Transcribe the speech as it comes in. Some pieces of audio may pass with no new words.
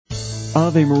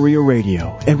Ave Maria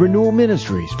Radio and Renewal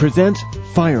Ministries presents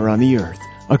Fire on the Earth,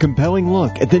 a compelling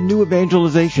look at the new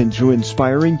evangelization through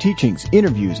inspiring teachings,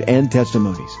 interviews, and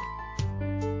testimonies.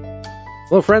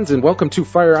 Hello, friends, and welcome to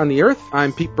Fire on the Earth.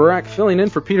 I'm Pete Burak, filling in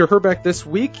for Peter Herbeck this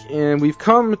week, and we've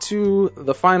come to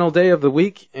the final day of the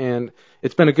week, and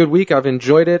it's been a good week. I've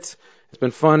enjoyed it. It's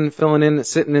been fun filling in,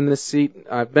 sitting in this seat.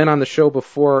 I've been on the show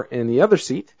before in the other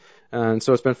seat, and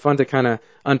so it's been fun to kind of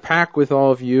unpack with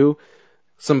all of you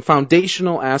some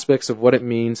foundational aspects of what it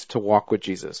means to walk with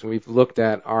Jesus. We've looked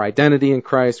at our identity in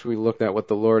Christ. We looked at what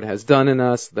the Lord has done in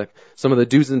us, some of the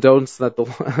do's and don'ts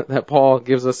that Paul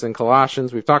gives us in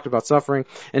Colossians. We've talked about suffering.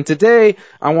 And today,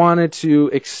 I wanted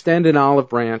to extend an olive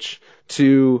branch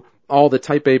to all the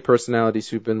type A personalities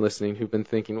who've been listening, who've been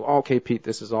thinking, well, okay, Pete,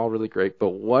 this is all really great, but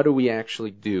what do we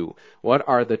actually do? What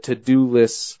are the to-do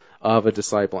lists of a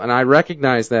disciple? And I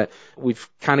recognize that we've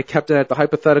kind of kept it at the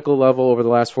hypothetical level over the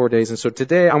last 4 days. And so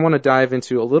today I want to dive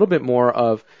into a little bit more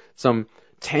of some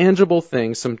tangible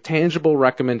things, some tangible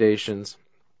recommendations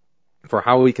for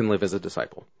how we can live as a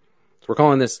disciple. So we're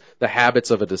calling this the habits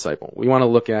of a disciple. We want to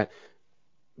look at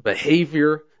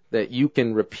behavior that you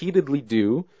can repeatedly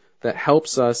do that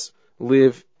helps us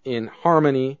live in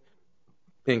harmony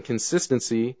and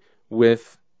consistency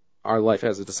with our life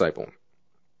as a disciple.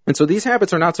 And so these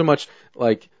habits are not so much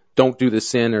like don't do this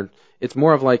sin, or it's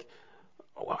more of like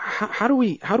how do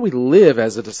we live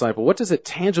as a disciple? What does it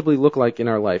tangibly look like in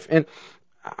our life? And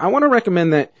I want to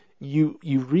recommend that you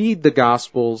read the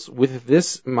Gospels with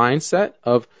this mindset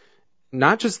of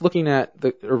not just looking at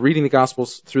or reading the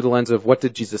Gospels through the lens of what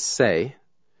did Jesus say,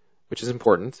 which is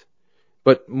important,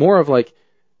 but more of like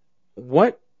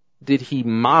what did he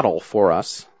model for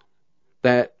us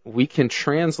that we can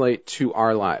translate to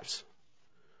our lives?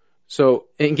 So,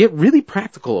 and get really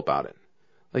practical about it.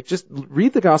 Like, just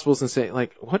read the Gospels and say,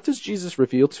 like, what does Jesus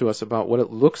reveal to us about what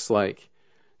it looks like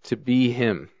to be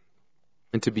him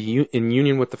and to be in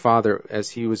union with the Father as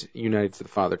he was united to the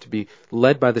Father, to be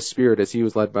led by the Spirit as he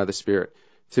was led by the Spirit,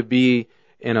 to be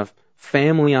in a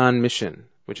family on mission,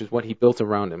 which is what he built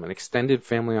around him, an extended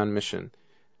family on mission.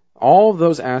 All of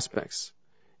those aspects,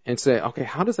 and say, okay,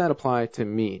 how does that apply to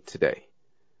me today?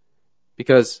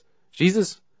 Because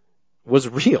Jesus was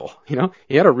real, he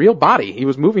had a real body. He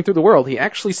was moving through the world. He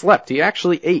actually slept. He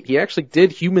actually ate. He actually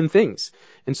did human things.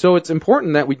 And so it's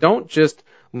important that we don't just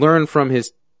learn from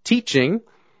his teaching,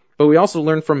 but we also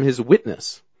learn from his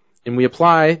witness. And we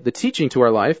apply the teaching to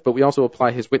our life, but we also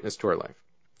apply his witness to our life.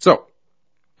 So,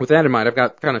 with that in mind, I've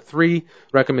got kind of 3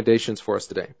 recommendations for us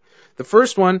today. The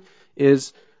first one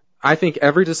is, I think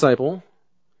every disciple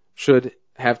should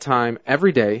have time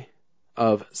every day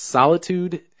of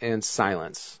solitude and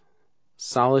silence.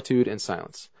 Solitude and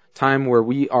silence. Time where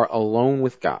we are alone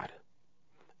with God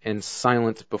and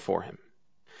silent before him.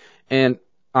 And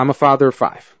I'm a father of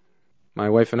 5.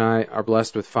 My wife and I are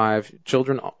blessed with 5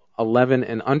 children, 11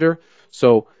 and under.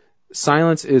 So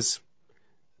silence is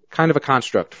kind of a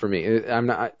construct for me.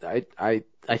 I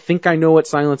think I know what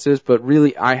silence is, but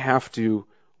really I have to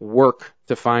work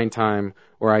to find time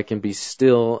where I can be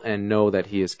still and know that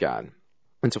he is God.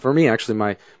 And so for me,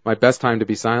 actually, my best time to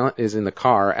be silent is in the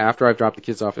car after I've dropped the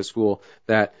kids off at school.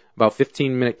 That about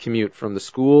 15-minute commute from the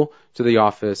school to the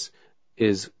office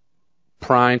is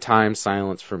prime time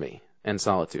silence for me and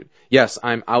solitude. Yes,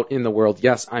 I'm out in the world.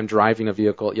 Yes, I'm driving a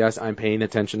vehicle. Yes, I'm paying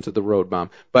attention to the road bomb.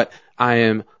 But I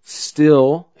am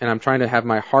still, and I'm trying to have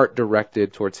my heart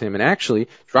directed towards him. And actually,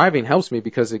 driving helps me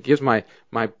because it gives my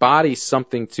body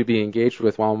something to be engaged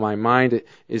with while my mind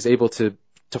is able to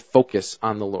focus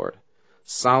on the Lord.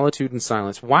 Solitude and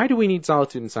silence. Why do we need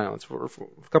solitude and silence? For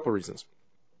a couple of reasons.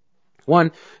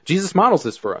 One, Jesus models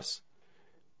this for us.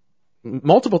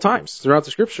 Multiple times throughout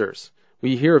the scriptures,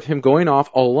 we hear of him going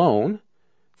off alone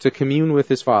to commune with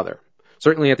his Father.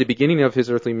 Certainly at the beginning of his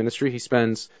earthly ministry, he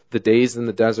spends the days in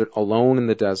the desert, alone in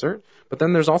the desert. But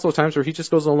then there's also times where he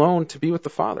just goes alone to be with the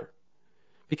Father.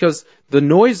 Because the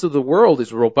noise of the world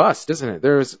is robust, isn't it?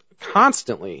 There's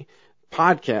constantly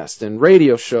podcasts and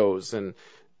radio shows and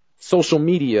social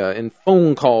media and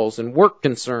phone calls and work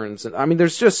concerns. And I mean,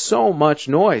 there's just so much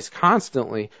noise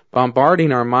constantly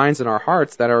bombarding our minds and our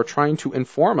hearts that are trying to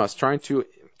inform us, trying to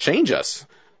change us,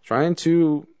 trying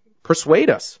to persuade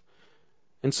us.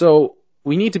 And so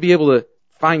we need to be able to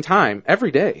find time every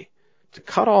day to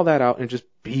cut all that out and just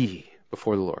be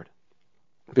before the Lord.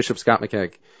 Bishop Scott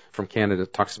McKeag from Canada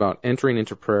talks about entering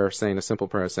into prayer, saying a simple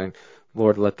prayer, saying,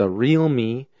 Lord, let the real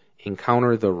me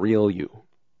encounter the real you.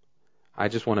 I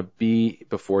just want to be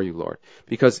before you, Lord.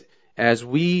 Because as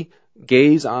we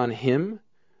gaze on him,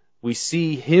 we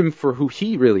see him for who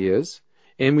he really is,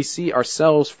 and we see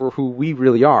ourselves for who we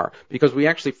really are, because we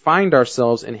actually find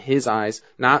ourselves in his eyes,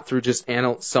 not through just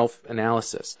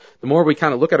self-analysis. The more we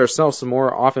kind of look at ourselves, the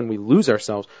more often we lose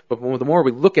ourselves, but the more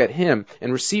we look at him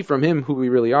and receive from him who we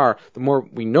really are, the more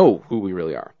we know who we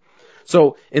really are.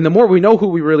 So, and the more we know who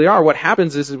we really are, what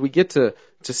happens is we get to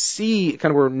see,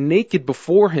 kind of, we're naked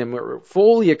before him, we're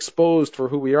fully exposed for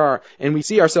who we are, and we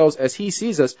see ourselves as he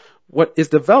sees us. What is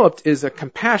developed is a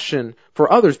compassion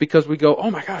for others, because we go, oh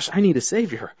my gosh, I need a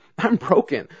savior. I'm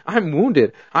broken. I'm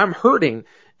wounded. I'm hurting.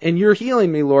 And you're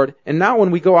healing me, Lord. And now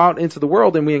when we go out into the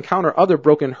world and we encounter other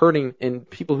broken, hurting, and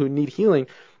people who need healing,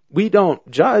 we don't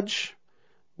judge.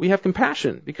 We have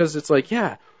compassion, because it's like,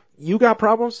 yeah, you got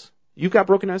problems. You've got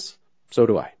brokenness. So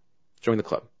do I. Join the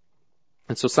club.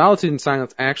 And so solitude and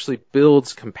silence actually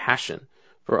builds compassion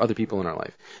for other people in our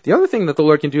life. The other thing that the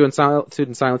Lord can do in solitude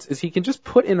and silence is he can just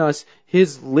put in us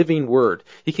his living word.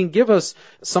 He can give us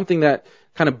something that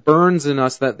kind of burns in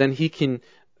us that then he can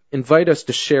invite us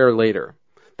to share later.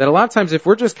 That a lot of times if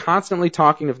we're just constantly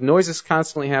talking, if noise is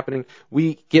constantly happening,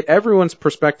 we get everyone's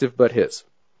perspective but his.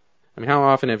 I mean, how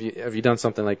often have you done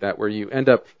something like that, where you end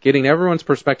up getting everyone's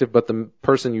perspective but the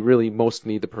person you really most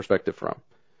need the perspective from?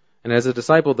 And as a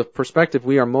disciple, the perspective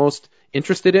we are most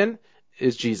interested in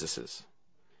is Jesus's.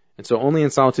 And so only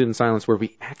in solitude and silence, where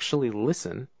we actually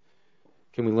listen,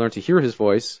 can we learn to hear his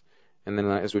voice. And then,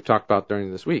 as we've talked about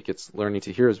during this week, it's learning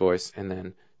to hear his voice and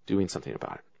then doing something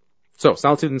about it. So,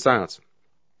 solitude and silence.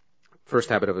 First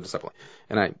habit of a disciple.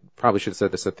 And I probably should have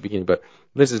said this at the beginning, but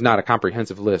this is not a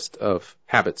comprehensive list of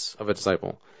habits of a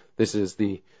disciple. This is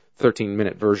the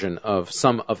 13-minute version of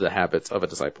some of the habits of a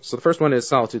disciple. So the first one is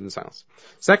solitude and silence.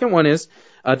 Second one is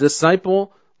a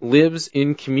disciple lives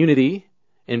in community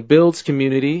and builds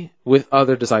community with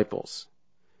other disciples.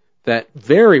 That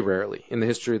very rarely in the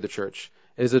history of the church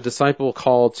is a disciple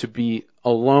called to be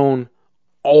alone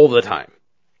all the time.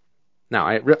 Now,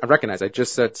 I recognize I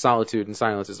just said solitude and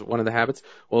silence is one of the habits.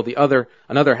 Well,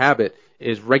 another habit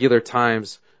is regular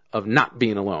times of not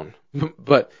being alone,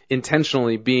 but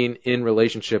intentionally being in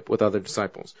relationship with other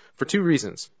disciples. For two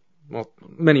reasons. Well,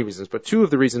 many reasons, but two of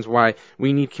the reasons why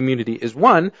we need community is,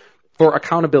 one, for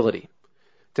accountability.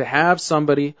 To have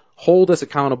somebody hold us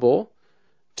accountable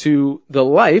to the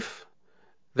life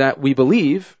that we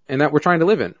believe and that we're trying to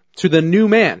live in. To the new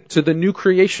man, to the new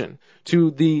creation,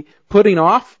 to the putting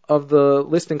off of the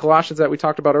list in Colossians that we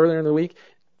talked about earlier in the week,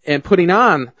 and putting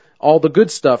on all the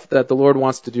good stuff that the Lord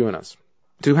wants to do in us.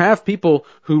 To have people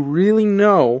who really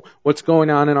know what's going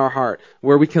on in our heart,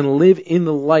 where we can live in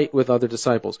the light with other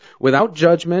disciples, without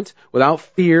judgment, without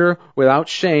fear, without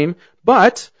shame,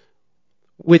 but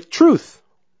with truth.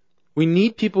 We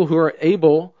need people who are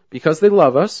able, because they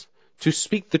love us, to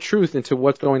speak the truth into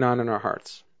what's going on in our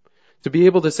hearts. To be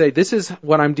able to say, this is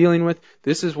what I'm dealing with,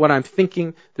 this is what I'm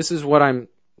thinking, this is what I'm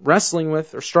wrestling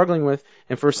with or struggling with,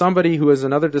 and for somebody who is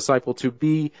another disciple to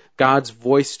be God's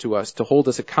voice to us, to hold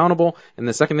us accountable. And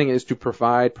the second thing is to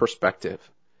provide perspective.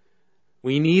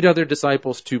 We need other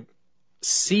disciples to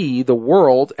see the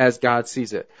world as God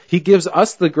sees it. He gives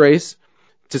us the grace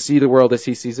to see the world as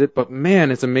he sees it, but man,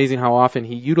 it's amazing how often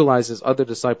he utilizes other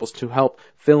disciples to help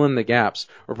fill in the gaps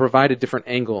or provide a different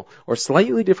angle or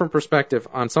slightly different perspective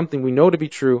on something we know to be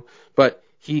true, but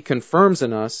he confirms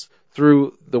in us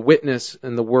through the witness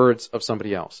and the words of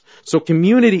somebody else. So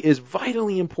community is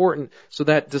vitally important so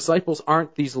that disciples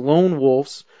aren't these lone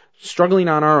wolves struggling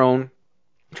on our own,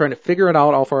 trying to figure it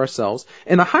out all for ourselves.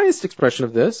 And the highest expression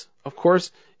of this, of course,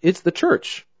 it's the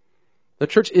church. The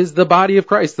church is the body of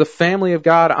Christ, the family of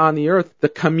God on the earth, the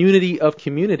community of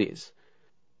communities.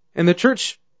 And the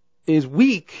church is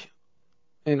weak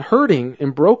and hurting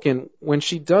and broken when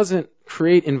she doesn't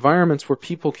create environments where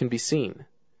people can be seen,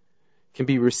 can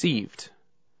be received,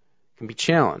 can be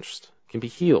challenged, can be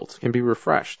healed, can be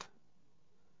refreshed,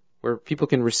 where people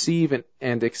can receive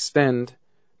and extend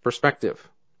perspective.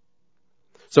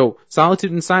 So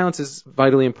solitude and silence is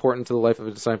vitally important to the life of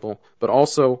a disciple, but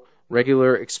also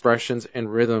regular expressions and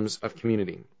rhythms of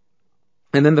community.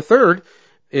 And then the third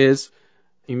is,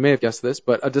 you may have guessed this,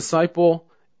 but a disciple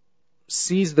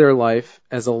sees their life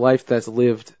as a life that's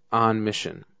lived on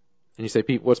mission. And you say,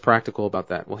 Pete, what's practical about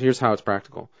that? Well, here's how it's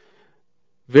practical.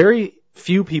 Very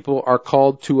few people are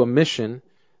called to a mission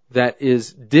that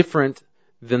is different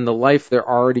than the life they're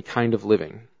already kind of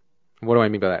living. What do I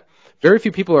mean by that? Very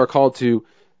few people are called to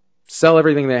sell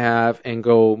everything they have and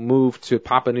go move to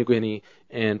Papua New Guinea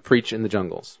and preach in the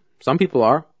jungles. Some people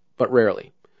are, but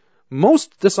rarely.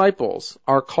 Most disciples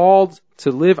are called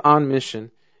to live on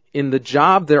mission in the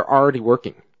job they're already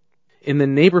working, in the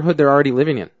neighborhood they're already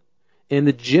living in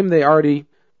the gym they already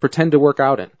pretend to work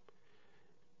out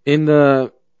in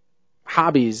the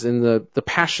hobbies and the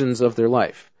passions of their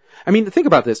life. I mean, think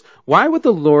about this. Why would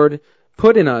the Lord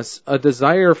put in us a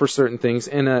desire for certain things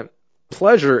and a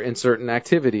pleasure in certain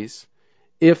activities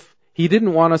if he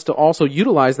didn't want us to also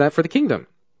utilize that for the kingdom?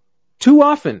 Too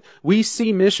often, we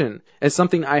see mission as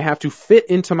something I have to fit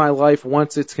into my life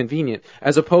once it's convenient,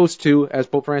 as opposed to, as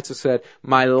Pope Francis said,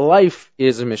 my life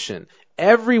is a mission.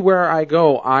 Everywhere I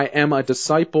go, I am a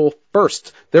disciple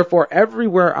first. Therefore,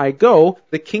 everywhere I go,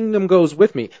 the kingdom goes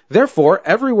with me. Therefore,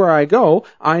 everywhere I go,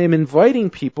 I am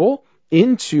inviting people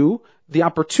into the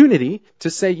opportunity to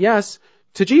say yes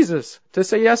to Jesus, to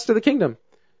say yes to the kingdom,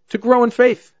 to grow in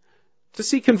faith, to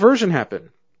see conversion happen.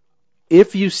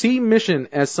 If you see mission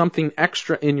as something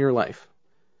extra in your life,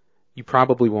 you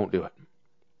probably won't do it.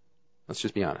 Let's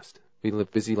just be honest. We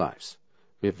live busy lives.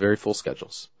 We have very full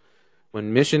schedules.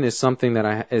 When mission is something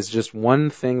that is just one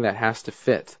thing that has to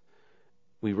fit,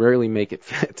 we rarely make it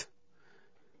fit.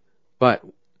 But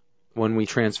when we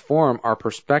transform our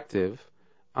perspective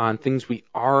on things we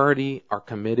already are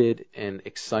committed and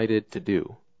excited to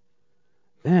do,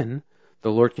 then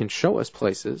the Lord can show us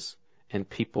places and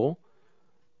people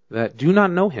that do not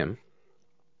know him,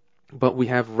 but we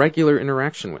have regular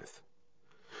interaction with.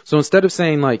 So instead of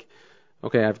saying like,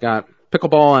 okay, I've got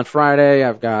pickleball on Friday,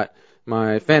 I've got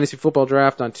my fantasy football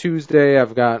draft on Tuesday,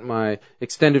 I've got my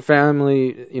extended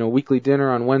family, weekly dinner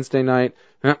on Wednesday night,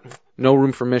 no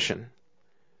room for mission.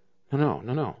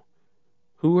 No.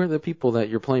 Who are the people that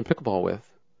you're playing pickleball with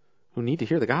who need to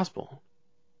hear the gospel?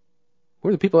 Who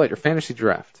are the people at your fantasy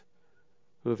draft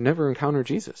who have never encountered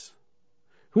Jesus?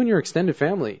 Who in your extended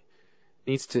family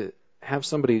needs to have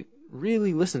somebody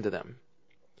really listen to them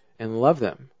and love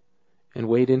them and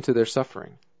wade into their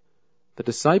suffering? The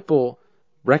disciple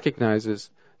recognizes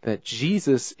that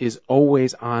Jesus is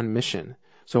always on mission.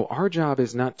 So our job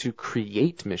is not to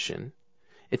create mission.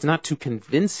 It's not to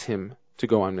convince him to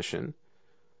go on mission.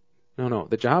 No.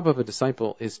 The job of a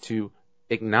disciple is to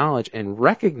acknowledge and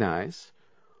recognize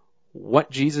what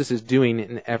Jesus is doing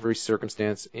in every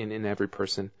circumstance and in every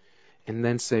person, and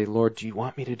then say, Lord, do you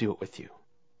want me to do it with you?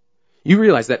 You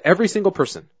realize that every single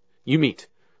person you meet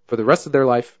for the rest of their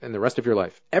life and the rest of your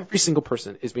life, every single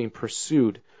person is being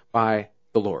pursued by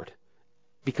the Lord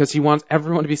because he wants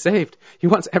everyone to be saved. He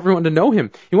wants everyone to know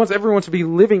him. He wants everyone to be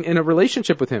living in a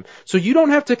relationship with him. So you don't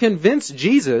have to convince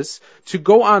Jesus to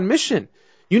go on mission.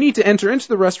 You need to enter into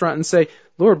the restaurant and say,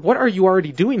 Lord, what are you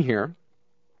already doing here?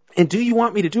 And do you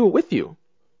want me to do it with you?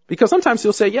 Because sometimes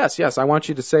he'll say, yes, I want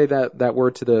you to say that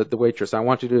word to the waitress. I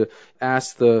want you to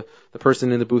ask the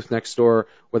person in the booth next door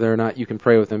whether or not you can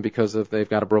pray with them because they've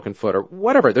got a broken foot or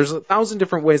whatever. There's 1,000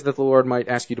 different ways that the Lord might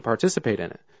ask you to participate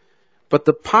in it. But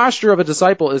the posture of a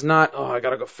disciple is not, I got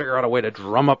to go figure out a way to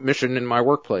drum up mission in my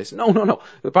workplace. No.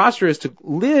 The posture is to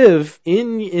live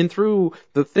in through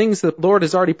the things that the Lord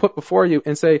has already put before you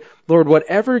and say, Lord,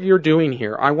 whatever you're doing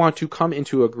here, I want to come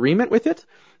into agreement with it.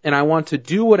 And I want to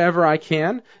do whatever I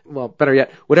can, well, better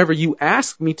yet, whatever you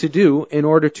ask me to do in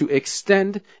order to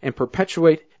extend and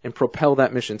perpetuate and propel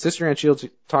that mission. Sister Ann Shields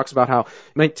talks about how it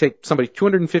might take somebody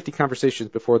 250 conversations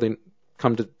before they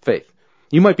come to faith.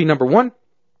 You might be number 1,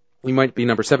 you might be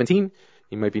number 17,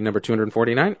 you might be number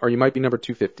 249, or you might be number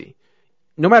 250.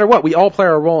 No matter what, we all play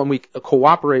our role and we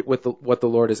cooperate with what the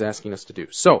Lord is asking us to do.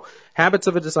 So, habits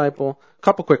of a disciple, a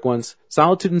couple quick ones: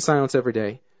 solitude and silence every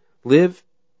day, live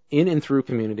in and through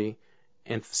community,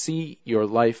 and see your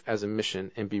life as a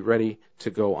mission and be ready to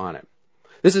go on it.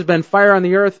 This has been Fire on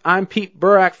the Earth. I'm Pete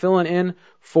Burak filling in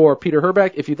for Peter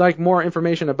Herbeck. If you'd like more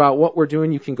information about what we're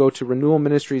doing, you can go to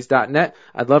renewalministries.net.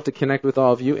 I'd love to connect with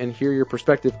all of you and hear your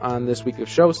perspective on this week of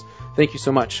shows. Thank you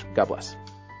so much. God bless.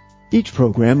 Each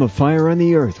program of Fire on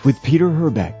the Earth with Peter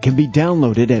Herbeck can be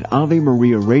downloaded at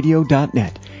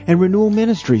AveMariaRadio.net and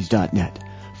RenewalMinistries.net.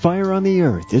 Fire on the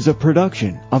Earth is a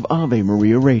production of Ave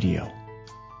Maria Radio.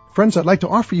 Friends, I'd like to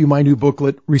offer you my new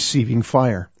booklet, Receiving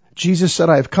Fire. Jesus said,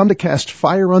 I have come to cast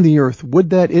fire on the earth. Would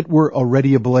that it were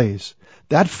already ablaze.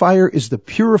 That fire is the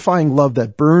purifying love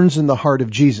that burns in the heart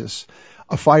of Jesus.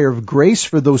 A fire of grace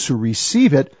for those who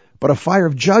receive it, but a fire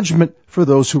of judgment for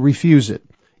those who refuse it.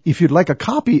 If you'd like a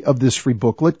copy of this free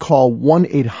booklet, call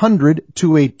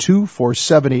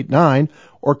 1-800-282-4789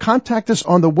 or contact us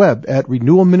on the web at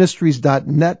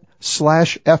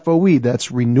renewalministries.net/FOE. That's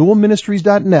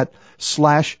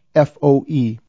renewalministries.net/FOE.